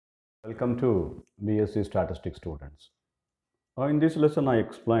Welcome to BSc Statistics students. In this lesson, I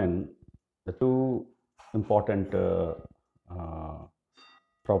explain the two important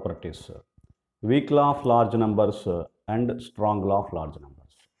properties: weak law of large numbers and strong law of large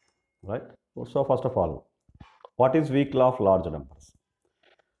numbers. Right. So, first of all, what is weak law of large numbers?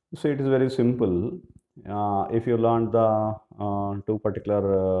 So, it is very simple. If you learn the two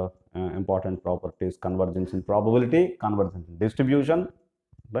particular important properties: convergence in probability, convergence in distribution.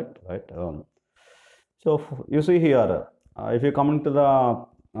 Right. So you see here, if you come into the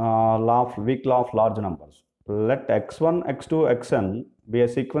weak law of large numbers, let x1, x2, xn be a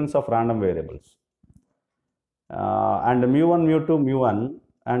sequence of random variables, and mu1, mu2, mu1,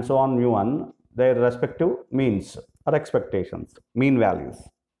 and so on, mu1, their respective means or expectations, mean values.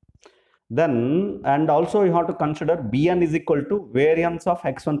 Then, and also you have to consider bn is equal to variance of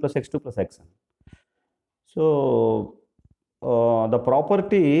x1 plus x2 plus xn. So the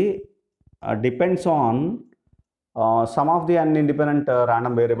property depends on sum of the n-independent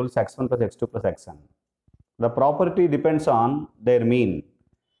random variables x1 plus x2 plus xn. The property depends on their mean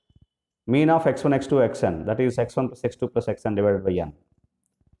of x1, x2, xn, that is x1 plus x2 plus xn divided by n.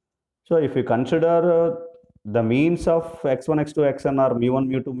 So if you consider the means of x1, x2, xn are mu1,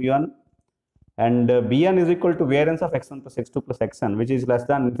 mu2, mu1, and bn is equal to variance of x1 plus x2 plus xn, which is less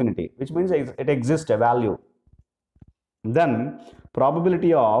than infinity, which means it exists a value. Then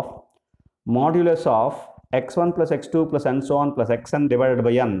probability of modulus of x1 plus x2 plus and so on plus xn divided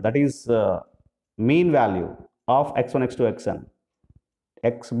by n, that is mean value of x1, x2, xn,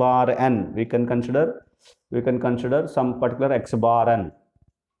 x bar n, we can consider some particular x bar n,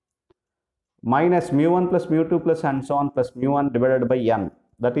 minus mu1 plus mu2 plus and so on plus mu1 divided by n,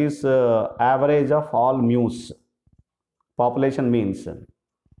 that is average of all mu's, population means.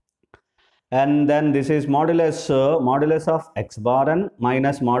 And then this is modulus of x bar n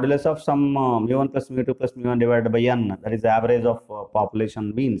minus modulus of some mu1 plus mu2 plus mu1 divided by n, that is the average of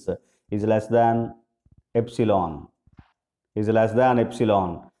population means, is less than epsilon,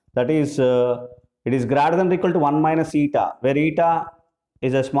 that is it is greater than or equal to 1 minus eta, where eta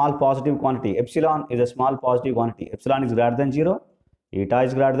is a small positive quantity, epsilon is a small positive quantity, epsilon is greater than 0, eta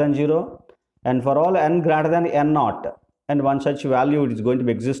is greater than 0, and for all n greater than n naught, and one such value it is going to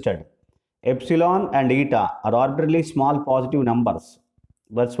be existed. Epsilon and eta are arbitrarily small positive numbers.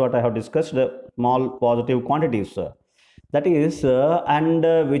 That's what I have discussed, small positive quantities. That is,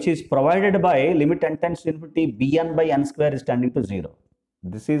 which is provided by limit n tends to infinity bn by n square is tending to 0.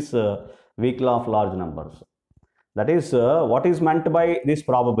 This is weak law of large numbers. That is what is meant by this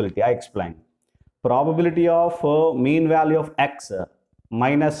probability. I explained. Probability of mean value of x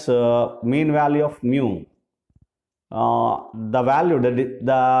minus mean value of mu. The value,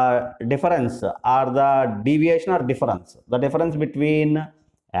 the difference or the deviation or difference, the difference between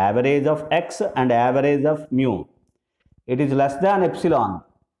average of x and average of mu, it is less than epsilon,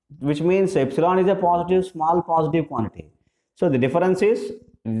 which means epsilon is a positive, small positive quantity. So the difference is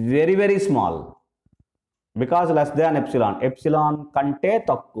very, very small because less than epsilon. Epsilon kante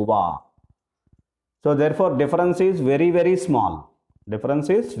takkuva. So therefore difference is very, very small. Difference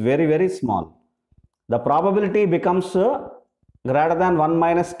is very, very small. The probability becomes greater than 1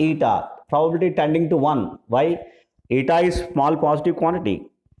 minus eta, probability tending to 1. Why? Eta is small positive quantity.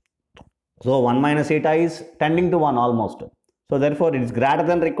 So 1 minus eta is tending to 1 almost. So therefore it is greater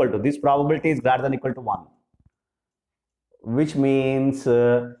than or equal to, this probability is greater than or equal to 1. Which means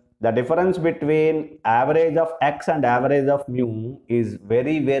the difference between average of x and average of mu is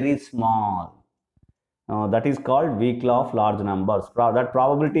very, very small. That is called weak law of large numbers. That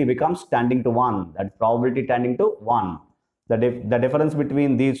probability becomes tending to 1. That probability tending to 1. The difference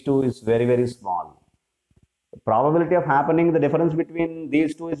between these two is very, very small. The probability of happening, the difference between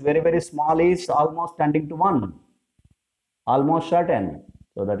these two is very, very small, is almost tending to 1. Almost certain.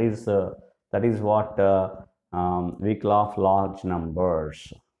 So that is what weak law of large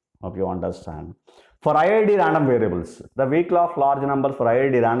numbers. Hope you understand. For IID random variables, the weak law of large numbers for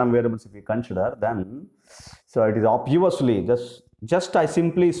IID random variables, if we consider, then so it is obviously just I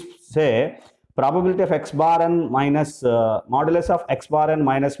simply say probability of x bar n minus modulus of x bar n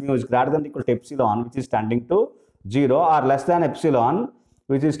minus mu is greater than or equal to epsilon, which is tending to 0, or less than epsilon,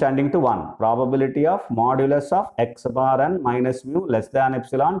 which is tending to 1. Probability of modulus of x bar n minus mu less than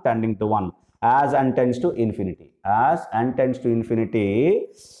epsilon tending to 1 as n tends to infinity. As n tends to infinity,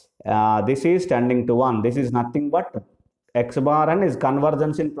 this is tending to 1. This is nothing but x bar n is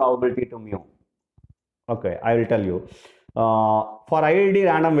convergence in probability to mu. Okay, I will tell you. For IID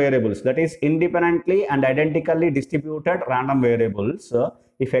random variables, that is independently and identically distributed random variables,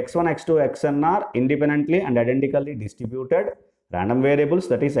 if x1, x2, xn are independently and identically distributed Random variables,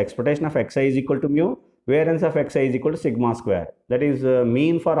 that is expectation of xi is equal to mu, variance of xi is equal to sigma square. That is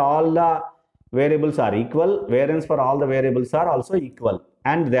mean for all the variables are equal, variance for all the variables are also equal,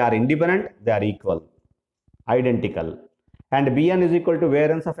 and they are independent, they are equal, identical. And Bn is equal to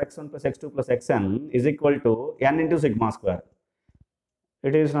variance of x1 plus x2 plus xn is equal to n into sigma square.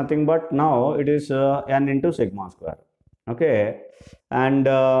 It is nothing but now it is n into sigma square. Okay, and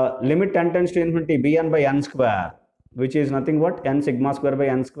limit n tends to infinity Bn by n square, which is nothing but n sigma square by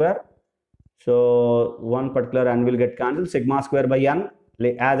n square. So one particular n will get cancelled, sigma square by n,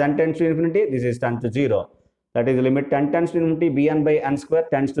 as n tends to infinity, this is tends to 0. That is limit n tends to infinity Bn by n square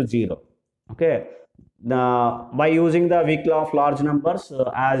tends to 0. Okay. By using the weak law of large numbers,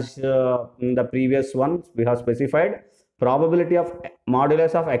 as in the previous one we have specified, probability of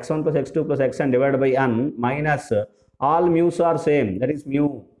modulus of x1 plus x2 plus xn divided by n minus all mu's are same, that is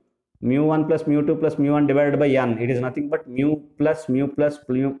mu1 plus mu2 plus mu1 divided by n. It is nothing but mu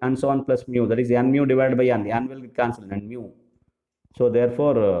and so on plus mu, that is n mu divided by n will get cancelled and mu. So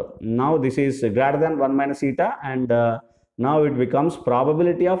therefore now this is greater than 1 minus eta, and now it becomes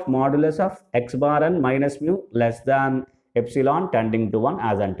probability of modulus of x bar n minus mu less than epsilon tending to 1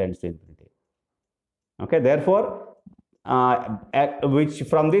 as n tends to infinity. Okay, therefore which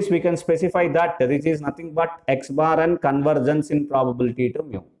from this we can specify that this is nothing but x bar n convergence in probability to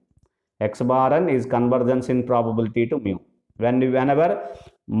mu. X bar n is convergence in probability to mu. Whenever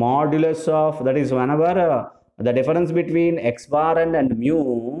modulus of, that is whenever the difference between x bar n and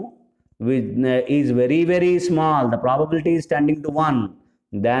mu is very small, the probability is tending to 1,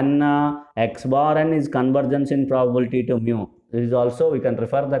 then x bar n is convergence in probability to mu. This is also, we can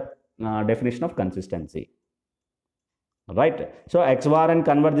refer the definition of consistency. Right. So x bar n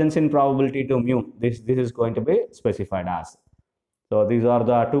convergence in probability to mu, this is going to be specified as. So these are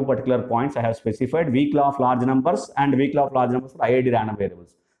the two particular points I have specified: weak law of large numbers and weak law of large numbers for IID random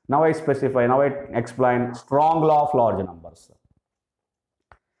variables. Now I explain strong law of large numbers.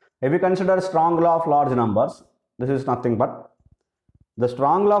 If we consider strong law of large numbers, this is nothing but the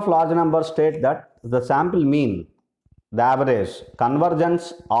strong law of large numbers state that the sample mean, the average,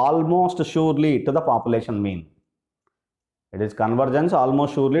 convergence almost surely to the population mean. It is convergence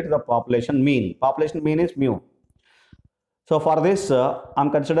almost surely to the population mean. Population mean is mu. So for this, I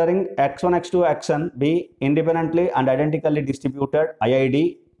am considering x1, x2, xn be independently and identically distributed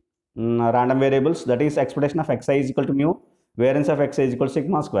IID random variables, that is expectation of xi is equal to mu, variance of xi is equal to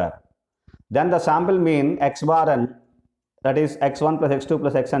sigma square. Then the sample mean x bar n, that is x1 plus x2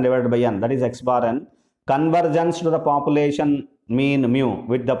 plus xn divided by n, that is x bar n, convergence to the population mean mu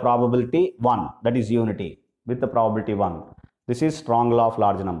with the probability 1, that is unity with the probability 1. This is strong law of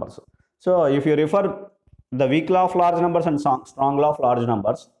large numbers. So if you refer the weak law of large numbers and strong law of large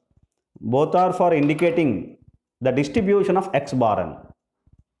numbers, both are for indicating the distribution of x bar n,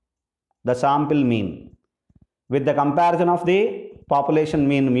 the sample mean, with the comparison of the population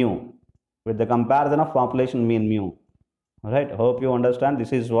mean mu, with the comparison of population mean mu. Alright, hope you understand.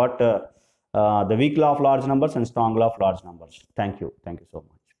 This is what the weak law of large numbers and strong law of large numbers. Thank you so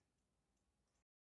much.